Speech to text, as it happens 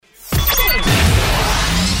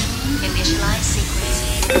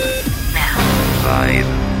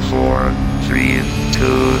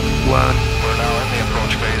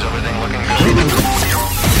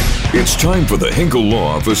time for the Hinkle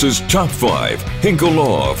Law Office's Top 5. Hinkle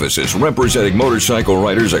Law Offices representing motorcycle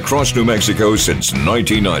riders across New Mexico since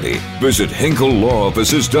 1990. Visit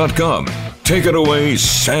HinkleLawOffices.com. Take it away,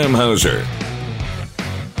 Sam Hauser.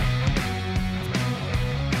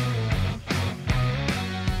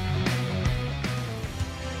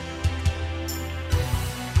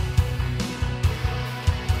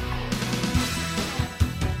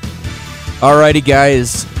 Alrighty,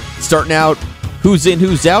 guys. Starting out, who's in,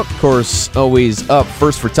 who's out? Of course, always up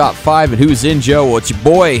first for top 5. And who's in, Joe? Well, it's your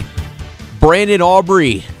boy, Brandon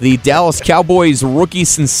Aubrey, the Dallas Cowboys rookie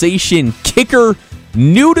sensation kicker.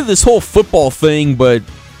 New to this whole football thing, but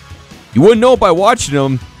you wouldn't know it by watching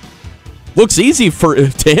him. Looks easy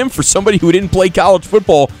to him for somebody who didn't play college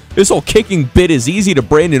football. This whole kicking bit is easy to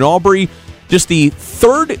Brandon Aubrey. Just the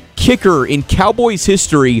third kicker in Cowboys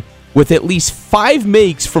history with at least 5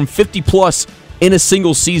 makes from 50-plus in a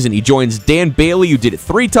single season. He joins Dan Bailey, who did it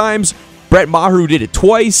 3 times, Brett Maher, who did it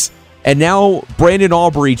twice, and now Brandon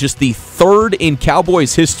Aubrey, just the third in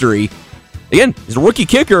Cowboys history. Again, he's a rookie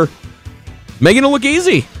kicker, making it look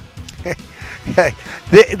easy.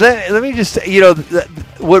 Let me just,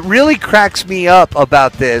 what really cracks me up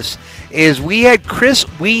about this is we had Chris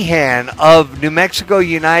Wehan of New Mexico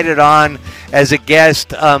United on as a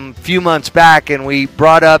guest a few months back, and we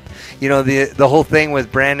brought up, the whole thing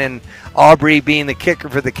with Brandon Aubrey being the kicker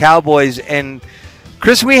for the Cowboys, and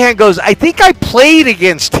Chris Wehan goes, I think I played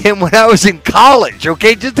against him when I was in college,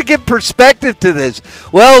 okay, just to give perspective to this.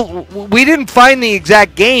 Well, we didn't find the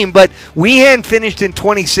exact game, but Wehan finished in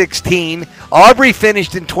 2016. Aubrey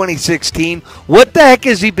finished in 2016. What the heck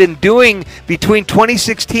has he been doing between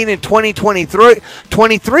 2016 and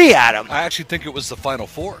 2023, Adam? I actually think it was the Final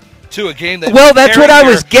Four. To a game that that's what I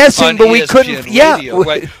was guessing, but we couldn't. Radio,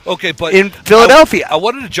 right? Okay, but in Philadelphia, I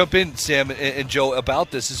wanted to jump in, Sam and Joe, about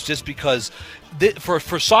this. Is just because for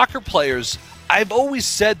soccer players, I've always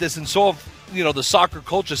said this, and so have the soccer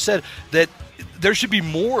culture said that there should be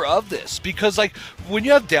more of this, because when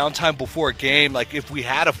you have downtime before a game, like if we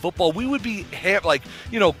had a football, we would be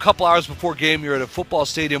a couple hours before game, you're at a football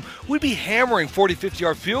stadium, we'd be hammering 40,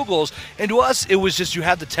 50-yard field goals, and to us it was just you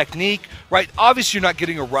have the technique, right? Obviously you're not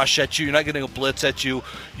getting a rush at you, you're not getting a blitz at you,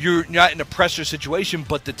 you're not in a pressure situation,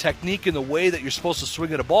 but the technique and the way that you're supposed to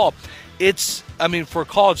swing at a ball, for a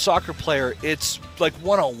college soccer player, it's like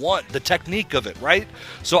one-on-one, the technique of it, right?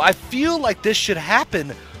 So I feel like this should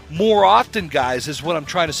happen more often, guys, is what I'm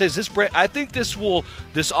trying to say. I think this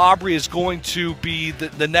Aubrey is going to be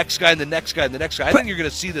the next guy and the next guy and the next guy. I think you're going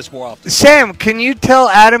to see this more often. Sam, can you tell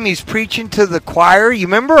Adam he's preaching to the choir? You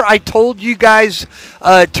remember I told you guys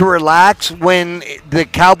to relax when the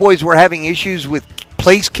Cowboys were having issues with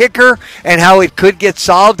place kicker and how it could get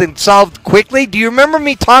solved and solved quickly. Do you remember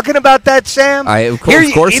me talking about that, Sam? Of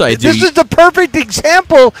course I do. This is the perfect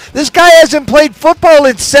example. This guy hasn't played football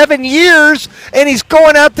in 7 years, and he's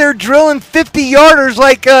going out there drilling 50-yarders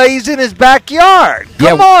like he's in his backyard.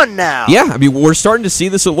 Come on now. Yeah, we're starting to see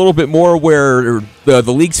this a little bit more where the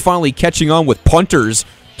league's finally catching on with punters,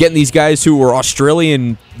 getting these guys who were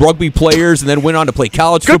Australian rugby players and then went on to play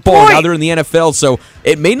college football, and now they're in the NFL. So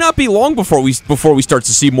it may not be long before we start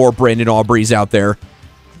to see more Brandon Aubreys out there.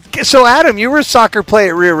 So, Adam, you were a soccer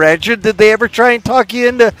player at Rio Rancho. Did they ever try and talk you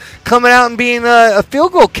into coming out and being a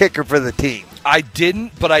field goal kicker for the team? I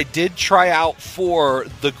didn't, but I did try out for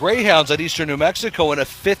the Greyhounds at Eastern New Mexico in a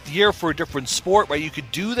 5th year for a different sport where you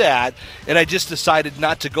could do that, and I just decided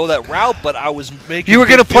not to go that route, but I was making. You were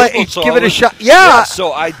going to play, so give it a shot. Yeah.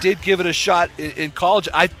 So I did give it a shot in college.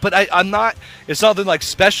 I'm not. It's nothing like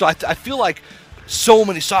special. I feel like so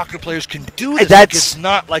many soccer players can do this. It's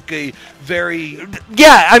not like a very.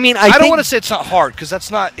 Yeah, I don't want to say it's not hard, because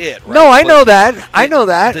that's not it. Right? No, I know that. I know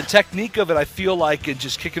that. The technique of it, I feel like, and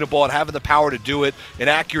just kicking a ball and having the power to do it and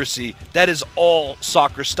accuracy, that is all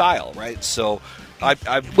soccer style, right? So.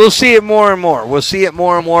 We'll see it more and more. We'll see it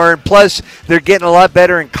more and more. And plus, they're getting a lot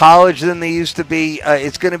better in college than they used to be.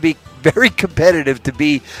 It's going to be very competitive to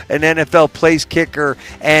be an NFL place kicker.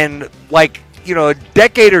 And a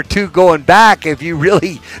decade or two going back, if you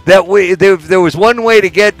really that way, there was one way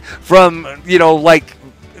to get from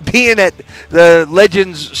being at the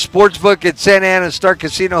Legends Sportsbook at Santa Ana Star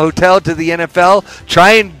Casino Hotel to the NFL.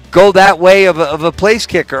 Try and go that way of a place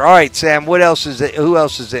kicker. All right, Sam, what else is it? Who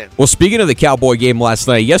else is in? Well, speaking of the Cowboy game last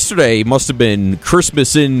night, yesterday must have been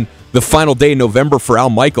Christmas in the final day in November for Al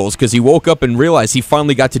Michaels, because he woke up and realized he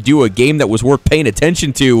finally got to do a game that was worth paying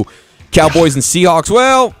attention to. Cowboys and Seahawks.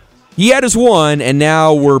 Well, he had his one, and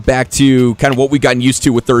now we're back to kind of what we've gotten used to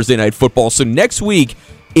with Thursday Night Football. So next week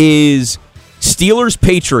is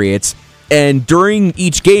Steelers-Patriots, and during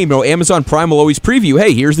each game, Amazon Prime will always preview,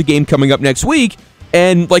 hey, here's the game coming up next week.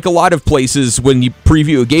 And like a lot of places, when you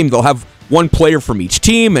preview a game, they'll have one player from each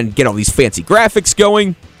team and get all these fancy graphics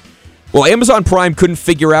going. Well, Amazon Prime couldn't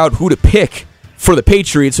figure out who to pick for the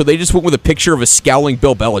Patriots, so they just went with a picture of a scowling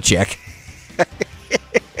Bill Belichick.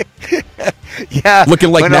 Yeah,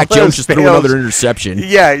 looking like Mac Jones just threw another interception.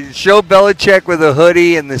 Yeah, show Belichick with a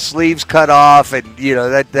hoodie and the sleeves cut off, and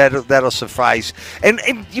that'll suffice. And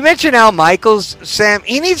you mentioned Al Michaels, Sam.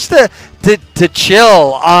 He needs to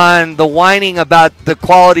chill on the whining about the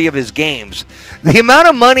quality of his games. The amount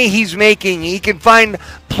of money he's making, he can find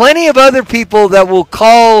plenty of other people that will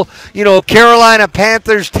call, Carolina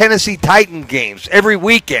Panthers, Tennessee Titan games every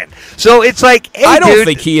weekend. So it's like, hey, I don't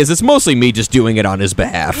think he is. It's mostly me just doing it on his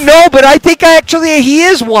behalf. No, but I think actually he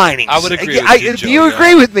is whining. I would agree with you, Joe, Do you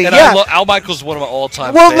agree with me? And yeah. Al Michaels is one of my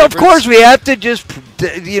all-time Well, favorites. of course, we have to just,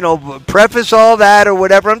 preface all that or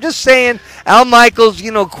whatever. I'm just saying, Al Michaels,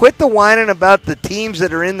 quit the whining about the teams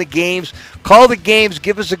that are in the games. Call the games.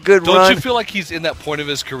 Give us a good run. Don't you feel like he's in that point of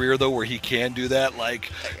his career, though, where he can do that? Like,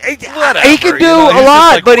 whatever, he can do He's a just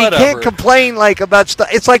lot, like, but whatever. he can't complain about stuff.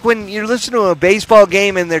 It's like when you listen to a baseball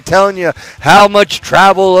game and they're telling you how much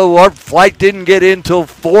travel. Oh, our flight didn't get in till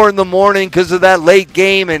 4 a.m. because of that late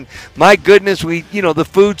game, and my goodness, the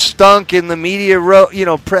food stunk and the media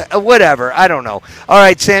whatever. I don't know. All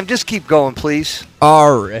right, Sam, just keep going, please.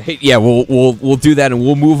 All right, yeah, we'll do that, and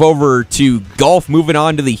we'll move over to golf. Moving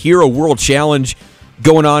on to the Hero World Challenge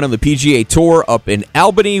going on the PGA Tour up in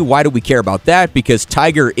Albany. Why do we care about that? Because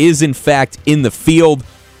Tiger is in fact in the field.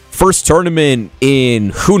 First tournament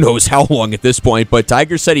in who knows how long at this point, but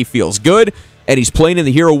Tiger said he feels good, and he's playing in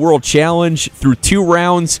the Hero World Challenge through 2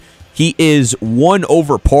 rounds. He is 1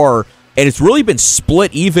 over par, and it's really been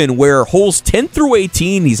split even, where holes 10 through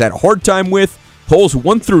 18 he's had a hard time with. Holes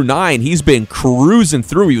 1 through 9, he's been cruising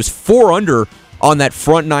through. He was 4 under on that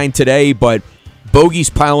front 9 today, but bogeys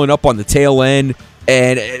piling up on the tail end,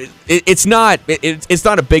 and it's not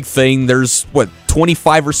a big thing. There's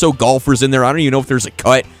 25 or so golfers in there. I don't even know if there's a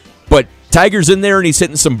cut, but Tiger's in there and he's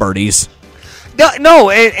hitting some birdies. No,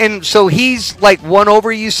 and so he's like 1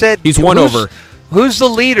 over. You said He's 1 over. Who's the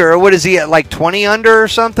leader? What is he at, like 20 under or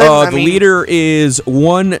something? The leader is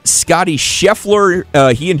one Scotty Scheffler.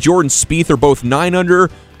 He and Jordan Spieth are both 9 under.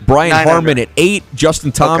 Brian Harmon at 8.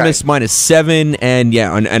 Justin Thomas -7, and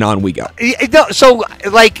and on we go. So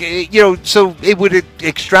so it would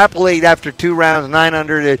extrapolate after 2 rounds, 9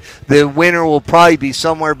 under. The winner will probably be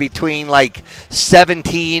somewhere between like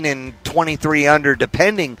 17 and 23 under,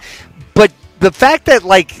 depending. But the fact that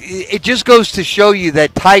it just goes to show you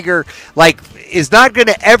that Tiger is not going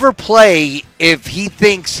to ever play if he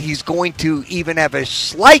thinks he's going to even have a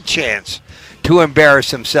slight chance to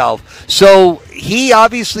embarrass himself. So he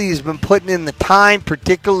obviously has been putting in the time,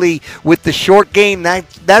 particularly with the short game.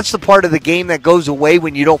 That's the part of the game that goes away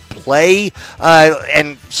when you don't play.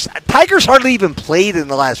 And Tiger's hardly even played in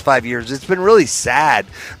the last 5 years. It's been really sad.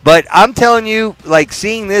 But I'm telling you,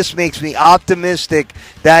 seeing this makes me optimistic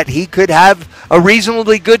that he could have a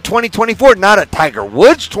reasonably good 2024. Not a Tiger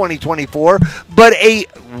Woods 2024, but a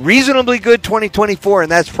reasonably good 2024,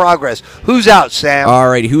 and that's progress. Who's out, Sam? All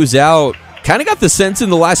right, who's out? Kind of got the sense in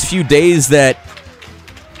the last few days that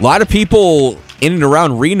a lot of people in and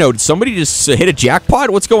around Reno, did somebody just hit a jackpot?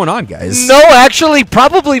 What's going on, guys? No, actually,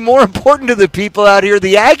 probably more important to the people out here,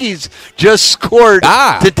 the Aggies just scored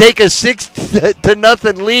to take a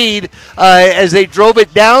 6-0 lead as they drove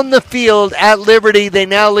it down the field at Liberty. They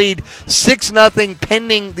now lead 6-0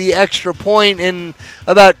 pending the extra point in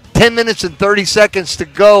about 10 minutes and 30 seconds to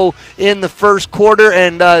go in the first quarter.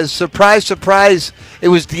 And surprise, surprise, it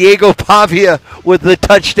was Diego Pavia with the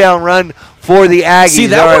touchdown run for the Aggies. See,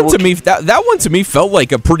 that one to me felt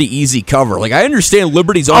like a pretty easy cover. I understand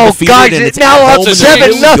Liberty's undefeated and it's now at up home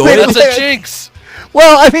 7-0. That's a jinx.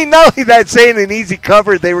 Well, I mean, not only that, saying an easy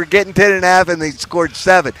cover, they were getting 10.5 and they scored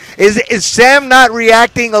 7. Is Sam not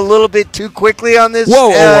reacting a little bit too quickly on this?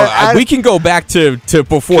 Whoa, we can go back to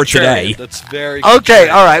before today. That's very okay.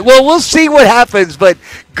 All right. Well, we'll see what happens, but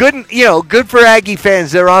good for Aggie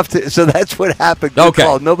fans. They're off to, so that's what happened. Good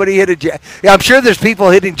call. Nobody hit a I'm sure there's people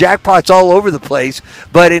hitting jackpots all over the place,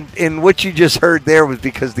 but in what you just heard there was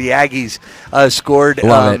because the Aggies scored.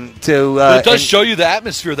 Love it. But it does show you the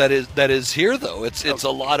atmosphere that is here, though. It's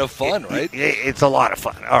a lot of fun, right? It's a lot of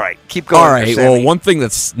fun. All right, keep going. All right. Well, one thing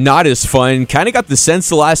that's not as fun, kind of got the sense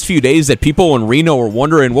the last few days that people in Reno were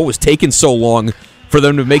wondering what was taking so long for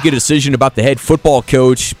them to make a decision about the head football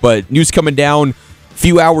coach. But news coming down a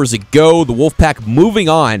few hours ago, the Wolfpack moving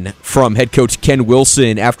on from head coach Ken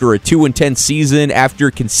Wilson after a 2-10 season,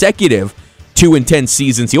 after consecutive 2-10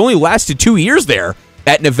 seasons. He only lasted 2 years there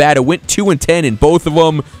at Nevada, went 2-10 in both of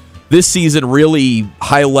them. this season really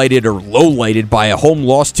highlighted or lowlighted by a home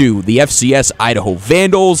loss to the FCS Idaho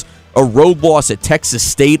Vandals, a road loss at Texas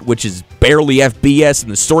State, which is barely FBS,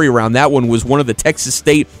 and the story around that one was one of the Texas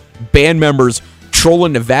State band members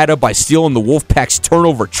trolling Nevada by stealing the Wolfpack's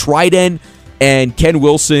turnover trident, and Ken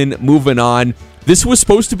Wilson moving on. This was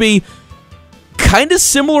supposed to be kind of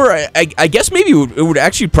similar. I guess maybe it would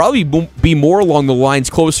actually probably be more along the lines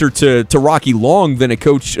closer to Rocky Long than a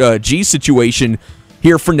Coach G situation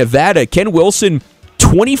here for Nevada. Ken Wilson,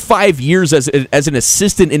 25 years as an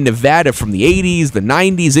assistant in Nevada from the 80s, the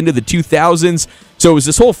 90s, into the 2000s. So it was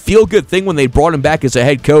this whole feel-good thing when they brought him back as a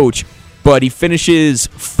head coach, but he finishes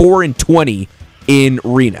 4-20 in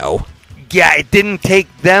Reno. Yeah, it didn't take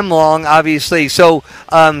them long, obviously. So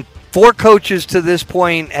 4 coaches to this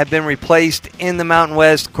point have been replaced in the Mountain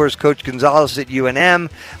West. Of course, Coach Gonzalez at UNM.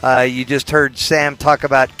 You just heard Sam talk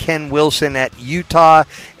about Ken Wilson at Utah,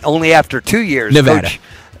 only after 2 years. Nevada.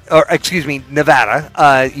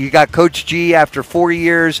 Nevada. You got Coach G after 4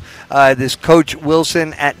 years. This Coach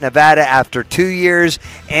Wilson at Nevada after 2 years.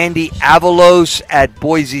 Andy Avalos at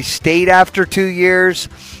Boise State after 2 years.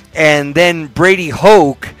 And then Brady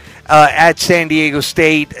Hoke at San Diego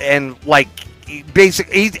State, and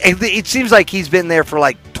basically, it seems like he's been there for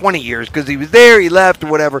 20 years because he was there, he left, or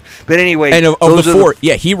whatever. But anyway, and before,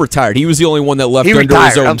 he retired. He was the only one that left under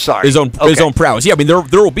his own prowess. Yeah, I mean,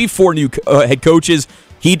 there will be 4 new head coaches.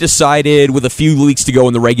 He decided with a few weeks to go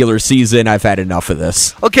in the regular season, I've had enough of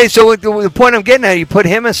this. Okay, so the point I'm getting at, you put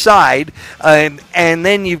him aside, and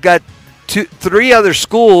then you've got 3 other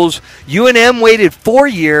schools. UNM waited 4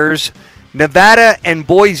 years. Nevada and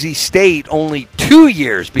Boise State only 2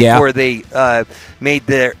 years before they made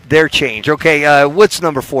their change. Okay, what's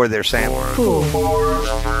number 4 there, Sam?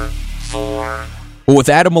 Well, with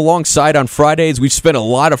Adam alongside on Fridays, we've spent a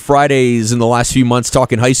lot of Fridays in the last few months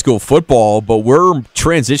talking high school football, but we're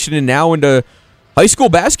transitioning now into high school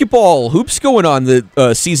basketball. Hoops going on,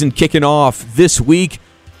 the season kicking off this week.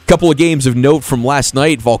 Couple of games of note from last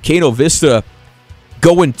night. Volcano Vista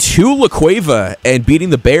going to La Cueva and beating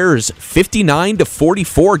the Bears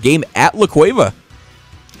 59-44, game at La Cueva.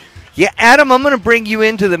 Yeah, Adam, I'm going to bring you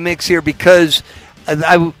into the mix here because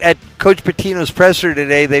at Coach Patino's presser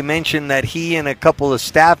today, they mentioned that he and a couple of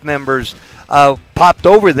staff members popped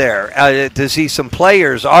over there to see some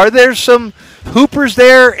players. Are there some hoopers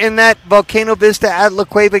there in that Volcano Vista at La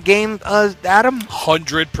Cueva game, Adam?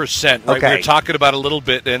 100%. Right, okay. We were talking about a little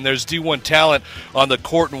bit, and there's D1 talent on the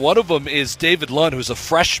court, and one of them is David Lund, who's a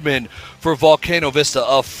freshman for Volcano Vista.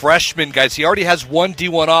 A freshman, guys. He already has one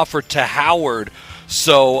D1 offer to Howard.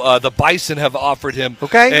 So the Bison have offered him,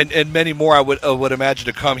 and many more I would imagine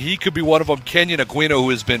to come. He could be one of them. Kenyon Aguino,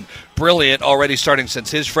 who has been brilliant already starting since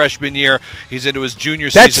his freshman year. He's into his junior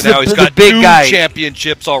season now. He's got 2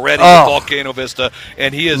 championships already with Volcano Vista,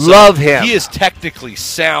 and he is him. He is technically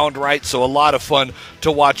sound, right? So a lot of fun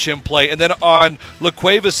to watch him play. And then on La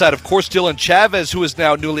Cueva's side, of course, Dylan Chavez, who is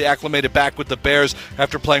now newly acclimated back with the Bears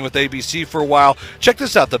after playing with ABC for a while. Check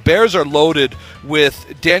this out. The Bears are loaded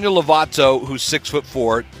with Daniel Lovato, who's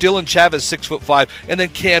 6'4", Dylan Chavez, 6'5", and then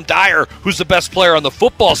Cam Dyer, who's the best player on the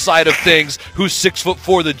football side of things, who's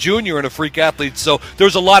 6'4", the junior and a freak athlete. So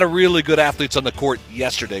there's a lot of really good athletes on the court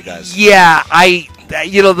yesterday, guys. Yeah, my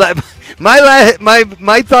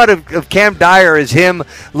thought of Cam Dyer is him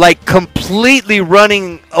completely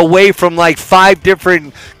running away from 5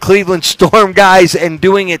 different Cleveland Storm guys and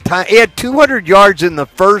doing it. He had 200 yards in the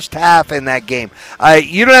first half in that game.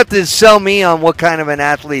 You don't have to sell me on what kind of an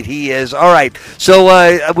athlete he is. All right,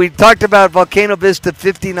 so we talked about Volcano Vista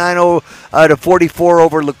 59-44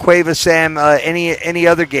 over La Cueva. Sam, any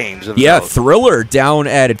other games? Yeah, Thriller down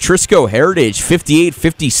at Atrisco Heritage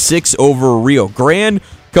 58-56 over Rio Grande.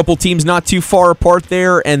 Couple teams not too far apart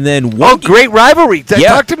there, and then great rivalry.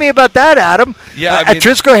 Talk to me about that, Adam. Yeah,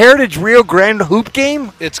 Atrisco Heritage Rio Grande hoop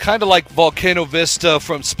game. It's kind of like Volcano Vista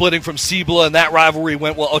from splitting from Cibola, and that rivalry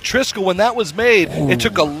went well. Atrisco, when that was made, it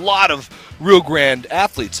took a lot of Rio Grande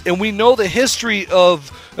athletes, and we know the history of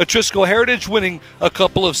Atrisco Heritage winning a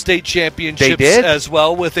couple of state championships as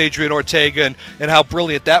well with Adrian Ortega and how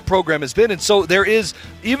brilliant that program has been. And so there is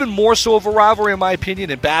even more so of a rivalry, in my opinion,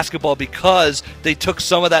 in basketball because they took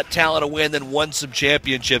some of that talent away and then won some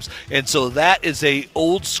championships. And so that is a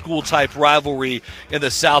old school type rivalry in the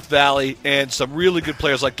South Valley, and some really good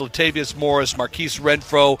players like Latavius Morris, Marquise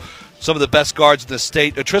Renfro, some of the best guards in the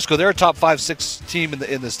state. Atrisco, they're a top 5-6 team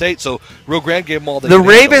in the state, so Rio Grande gave them all they could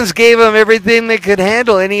handle. The Ravens gave them everything they could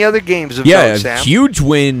handle. Any other games of note, Sam? Huge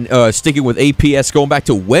win, sticking with APS, going back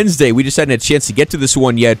to Wednesday. We just hadn't had a chance to get to this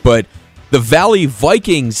one yet, but the Valley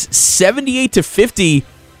Vikings, 78-50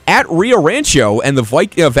 at Rio Rancho, and the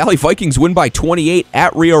Valley Vikings win by 28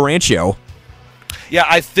 at Rio Rancho. Yeah,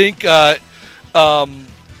 I think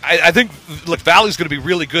I think, look, Valley's going to be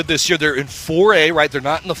really good this year. They're in 4A, right? They're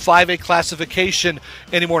not in the 5A classification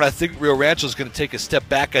anymore, and I think Rio Rancho is going to take a step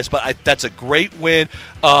back, guys. But that's a great win.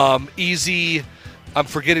 Easy, I'm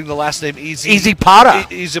forgetting the last name. Easy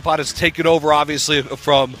Pata. Easy Pata's taken over, obviously,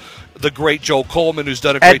 from the great Joe Coleman, who's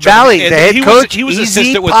done a great at job. Valley, the head coach, he was Easy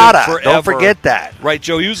assistant with Pata. him forever. Don't forget that, right,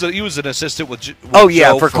 Joe? He was an assistant with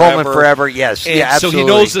Joe for Coleman forever. Yes, and yeah, absolutely. So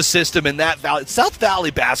he knows the system, and that Valley, South Valley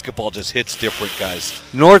basketball just hits different, guys.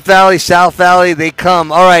 North Valley, South Valley, they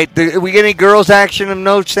come. All right, we get any girls action of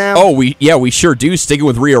note, Sam? Oh, we sure do. Sticking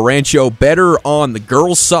with Rio Rancho, better on the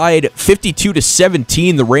girls' side,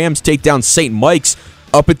 52-17. The Rams take down St. Mike's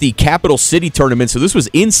up at the Capital City tournament. So this was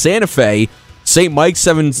in Santa Fe. St. Mike's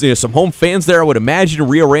having some home fans there, I would imagine.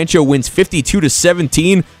 Rio Rancho wins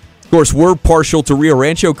 52-17. Of course, we're partial to Rio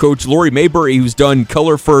Rancho coach Lori Maybury, who's done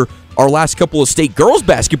color for our last couple of state girls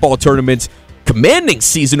basketball tournaments. Commanding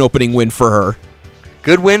season opening win for her.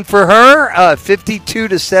 Good win for her,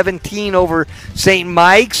 52-17 over St.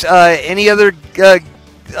 Mike's. Any other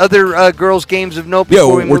girls' games of note? Yeah,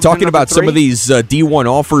 we're talking about some of these D1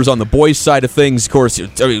 offers on the boys' side of things. Of course,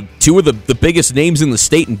 two of the biggest names in the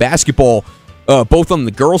state in basketball, both on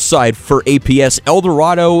the girls' side for APS. El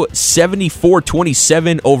Dorado,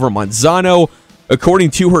 74-27 over Manzano.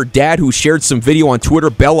 According to her dad, who shared some video on Twitter,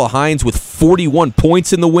 Bella Hines with 41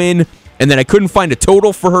 points in the win. And then I couldn't find a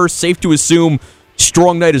total for her. Safe to assume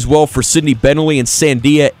strong night as well for Sydney Bentley and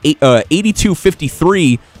Sandia,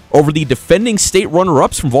 82-53 over the defending state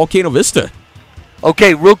runner-ups from Volcano Vista.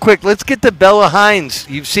 Okay, real quick, let's get to Bella Hines.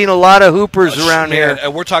 You've seen a lot of hoopers around here.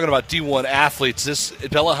 And we're talking about D1 athletes.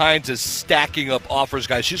 Bella Hines is stacking up offers,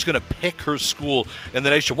 guys. She's going to pick her school in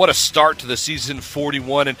the nation. What a start to the season,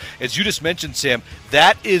 41. And as you just mentioned, Sam,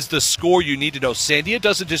 that is the score you need to know. Sandia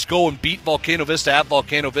doesn't just go and beat Volcano Vista at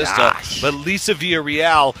Volcano Vista, but Lisa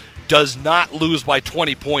Villarreal does not lose by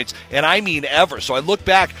 20 points, and I mean ever. So I look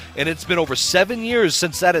back, and it's been over 7 years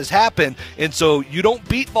since that has happened, and so you don't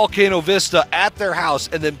beat Volcano Vista at their house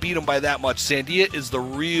and then beat them by that much. Sandia is the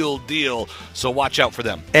real deal, so watch out for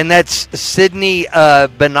them. And that's Sydney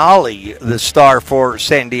Benali, the star for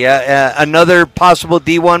Sandia. Another possible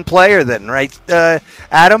D1 player then, right,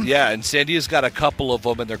 Adam? Yeah, and Sandia's got a couple of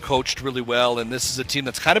them, and they're coached really well, and this is a team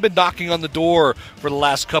that's kind of been knocking on the door for the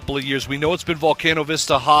last couple of years. We know it's been Volcano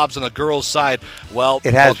Vista, Hobbs on the girls' side. Well,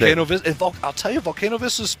 it has Volcano Vista, I'll tell you, Volcano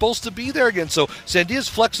Vista is supposed to be there again, so Sandia's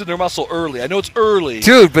flexing their muscle early. I know it's early.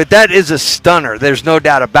 Dude, but that is a stunner. There's no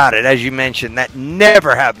doubt about it. As you mentioned, that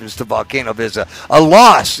never happens to Volcano Vista. A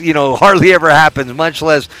loss, hardly ever happens, much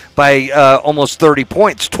less by almost 30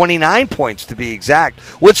 points, 29 points to be exact.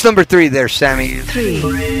 What's number 3 there, Sammy?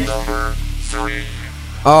 3.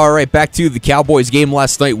 All right, back to the Cowboys game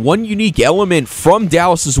last night. One unique element from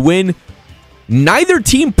Dallas's win: neither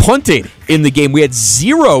team punted in the game. We had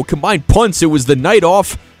 0 combined punts. It was the night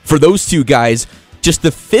off for those two guys. Just the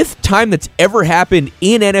 5th time that's ever happened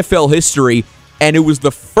in NFL history, and it was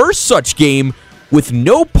the first such game with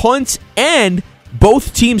no punts and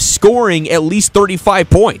both teams scoring at least 35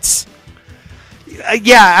 points.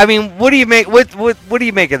 Yeah, I mean, what do you make? What do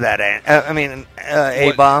you make of that?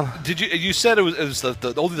 A-Bomb? Did you said it was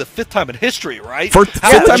only the 5th time in history, right? Fifth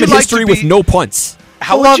time in history with no punts.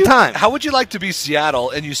 How would you like to be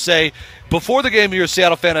Seattle and you say, before the game you're a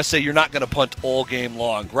Seattle fan, I say you're not going to punt all game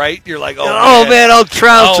long, right? You're like, oh man, I'll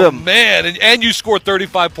trounce him. Oh man, and you score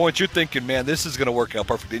 35 points. You're thinking, man, this is going to work out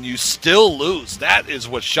perfect, and you still lose. That is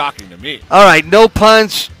what's shocking to me. All right, no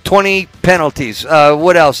punts, 20 penalties.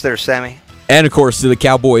 What else there, Sammy? And, of course, the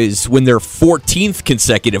Cowboys win their 14th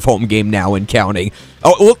consecutive home game now and counting.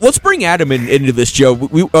 Oh, let's bring Adam into this, Joe.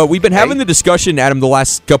 We've been having the discussion, Adam, the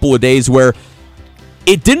last couple of days where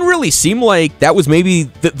it didn't really seem like that was maybe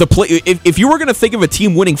the play. If you were going to think of a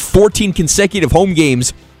team winning 14 consecutive home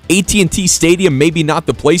games, AT&T Stadium maybe not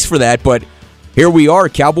the place for that, but here we are,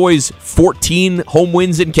 Cowboys 14 home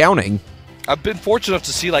wins and counting. I've been fortunate enough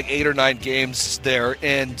to see like 8 or 9 games there,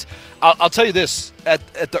 and I'll tell you this.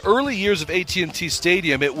 At the early years of AT&T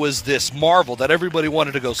Stadium, it was this marvel that everybody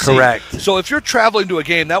wanted to go see. Correct. So if you're traveling to a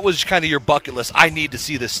game, that was kind of your bucket list. I need to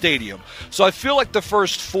see this stadium. So I feel like the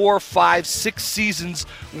first 4, 5, 6 seasons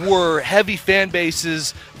were heavy fan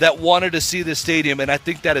bases that wanted to see this stadium, and I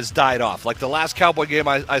think that has died off. Like the last Cowboy game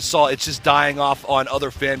I saw, it's just dying off on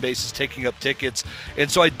other fan bases taking up tickets. And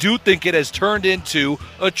so I do think it has turned into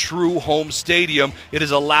a true home stadium. It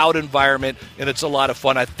is a loud environment, and it's a lot of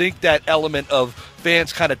fun. I think that that element of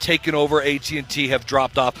fans kind of taking over AT&T have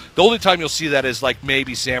dropped off. The only time you'll see that is like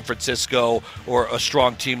maybe San Francisco or a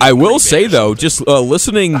strong team. I will say, though, just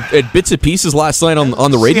listening at bits and pieces last night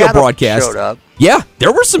on the radio Seattle broadcast, showed up. Yeah,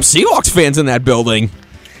 there were some Seahawks fans in that building.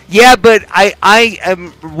 Yeah, but I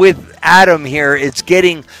am with Adam here. It's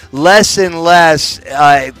getting less and less,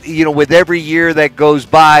 with every year that goes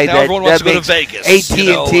by. Now everyone wants to go to Vegas.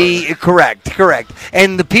 AT&T, correct.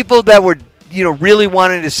 And the people that were, really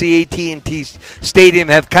wanting to see AT&T Stadium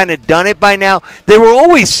have kind of done it by now. They were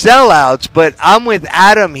always sellouts, but I'm with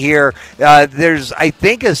Adam here. There's, I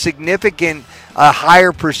think, a significant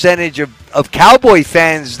higher percentage of Cowboy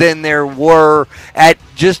fans than there were at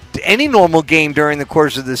just any normal game during the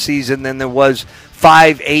course of the season than there was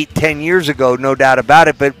 5, 8, 10 years ago, no doubt about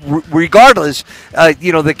it. But regardless,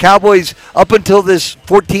 the Cowboys, up until this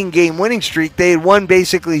 14-game winning streak, they had won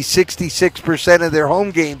basically 66% of their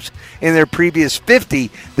home games in their previous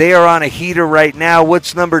 50. They are on a heater right now.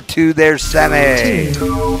 What's number 2 there, Sammy?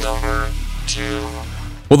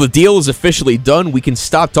 Well, the deal is officially done. We can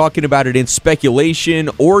stop talking about it in speculation.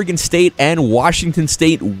 Oregon State and Washington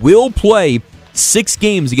State will play 6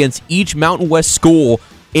 games against each Mountain West school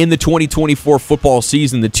in the 2024 football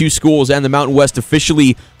season. The 2 schools and the Mountain West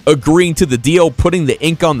officially agreeing to the deal, putting the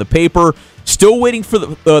ink on the paper. Still waiting for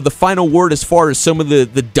the final word as far as some of the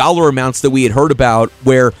dollar amounts that we had heard about,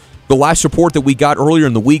 where the last report that we got earlier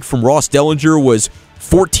in the week from Ross Dellinger was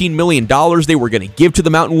 $14 million they were going to give to the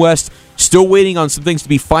Mountain West. Still waiting on some things to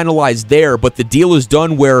be finalized there, but the deal is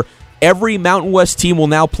done where every Mountain West team will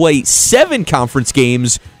now play 7 conference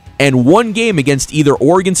games and 1 game against either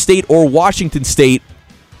Oregon State or Washington State.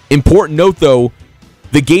 Important note, though,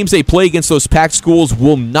 the games they play against those Pac schools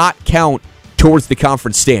will not count towards the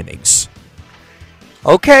conference standings.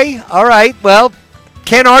 Okay, all right. Well,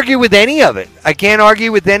 can't argue with any of it. I can't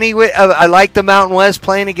argue with any. I like the Mountain West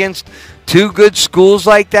playing against 2 good schools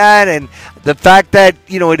like that, and the fact that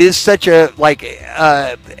it is such a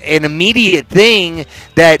an immediate thing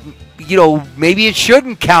that maybe it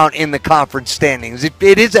shouldn't count in the conference standings. It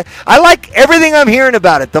is. I like everything I'm hearing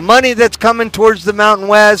about it. The money that's coming towards the Mountain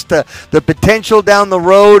West, the potential down the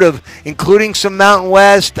road of including some Mountain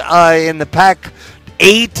West in the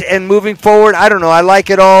Pac-8 and moving forward. I don't know. I like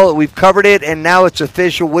it all. We've covered it, and now it's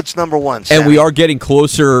official. What's number 1, Sam? And we are getting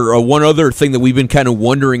closer. One other thing that we've been kind of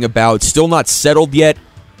wondering about, still not settled yet.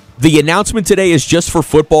 The announcement today is just for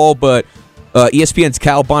football, but ESPN's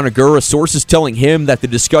Kyle Bonagura, sources telling him that the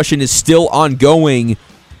discussion is still ongoing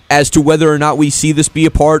as to whether or not we see this be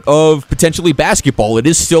a part of potentially basketball. It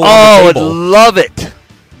is still on the table. Would love it.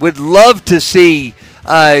 Would love to see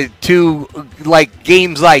to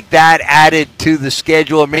games like that added to the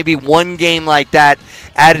schedule, or maybe 1 game like that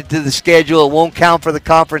added to the schedule. It won't count for the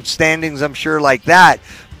conference standings, I'm sure, like that.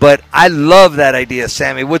 But I love that idea,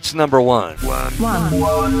 Sammy. What's number 1?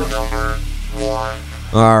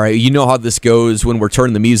 All right, you know how this goes when we're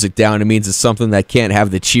turning the music down. It means it's something that can't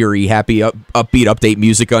have the cheery, happy, upbeat update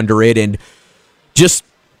music under it. And just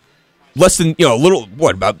less than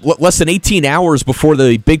less than 18 hours before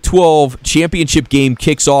the Big 12 championship game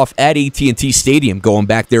kicks off at AT&T Stadium, going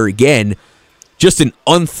back there again. Just an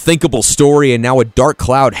unthinkable story, and now a dark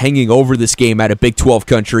cloud hanging over this game out of Big 12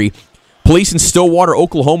 country. Police in Stillwater,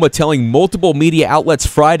 Oklahoma, telling multiple media outlets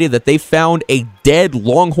Friday that they found a dead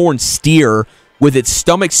longhorn steer with its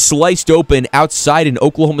stomach sliced open outside an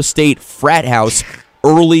Oklahoma State frat house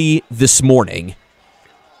early this morning.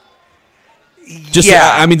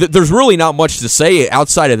 I mean, there's really not much to say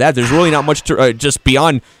outside of that. There's really not much to just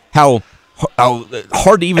beyond how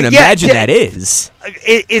hard to even imagine that is.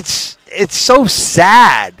 It's so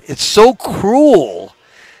sad. It's so cruel.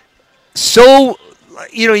 So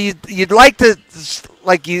you'd like to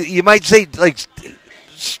you might say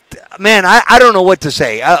man, I don't know what to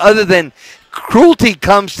say other than cruelty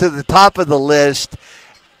comes to the top of the list.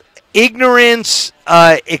 Ignorance,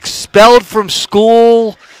 expelled from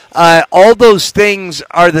school. All those things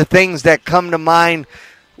are the things that come to mind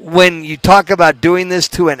when you talk about doing this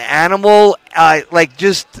to an animal,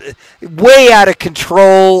 just way out of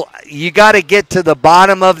control. You got to get to the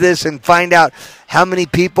bottom of this and find out how many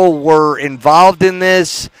people were involved in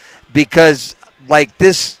this, because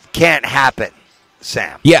this can't happen,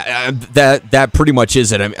 Sam. Yeah, that pretty much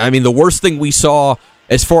is it. I mean, the worst thing we saw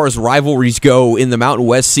as far as rivalries go in the Mountain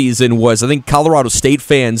West season was, I think, Colorado State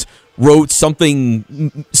fans wrote something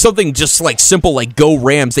just simple like "Go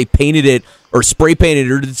Rams." They painted it or spray painted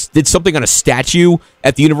it or did something on a statue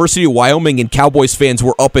at the University of Wyoming, and Cowboys fans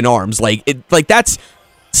were up in arms. That's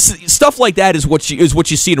stuff like that is what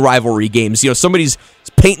you see in rivalry games. Somebody's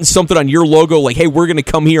painting something on your logo, like, "Hey, we're going to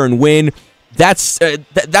come here and win." That's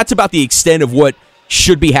about the extent of what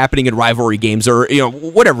should be happening in rivalry games or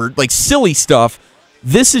whatever, like silly stuff.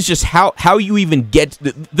 This is just how you even get.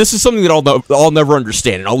 This is something that I'll never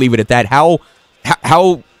understand, and I'll leave it at that. How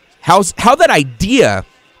that idea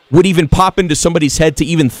would even pop into somebody's head to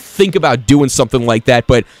even think about doing something like that,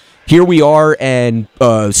 but here we are, and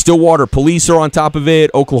Stillwater police are on top of it.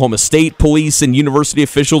 Oklahoma State police and university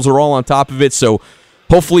officials are all on top of it. So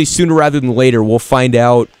hopefully sooner rather than later, we'll find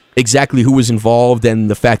out exactly who was involved and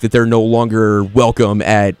the fact that they're no longer welcome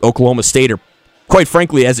at Oklahoma State, or quite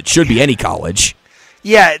frankly, as it should be any college.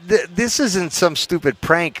 Yeah, this isn't some stupid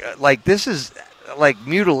prank. Like, this is like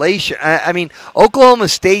mutilation. I mean, Oklahoma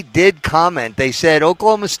State did comment. They said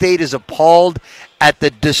Oklahoma State is appalled at the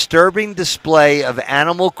disturbing display of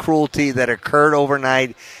animal cruelty that occurred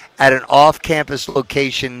overnight at an off-campus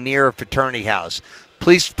location near a fraternity house.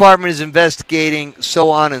 Police department is investigating, so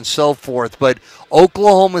on and so forth. But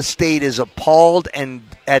Oklahoma State is appalled and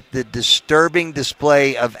at the disturbing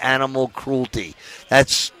display of animal cruelty.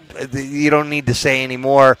 You don't need to say any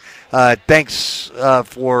more. Thanks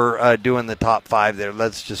for doing the top 5 there.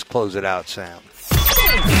 Let's just close it out, Sam.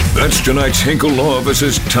 That's tonight's Hinkle Law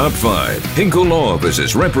Office's Top 5. Hinkle Law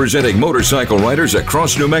Offices, representing motorcycle riders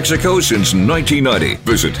across New Mexico since 1990.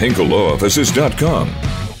 Visit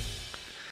HinkleLawOffices.com.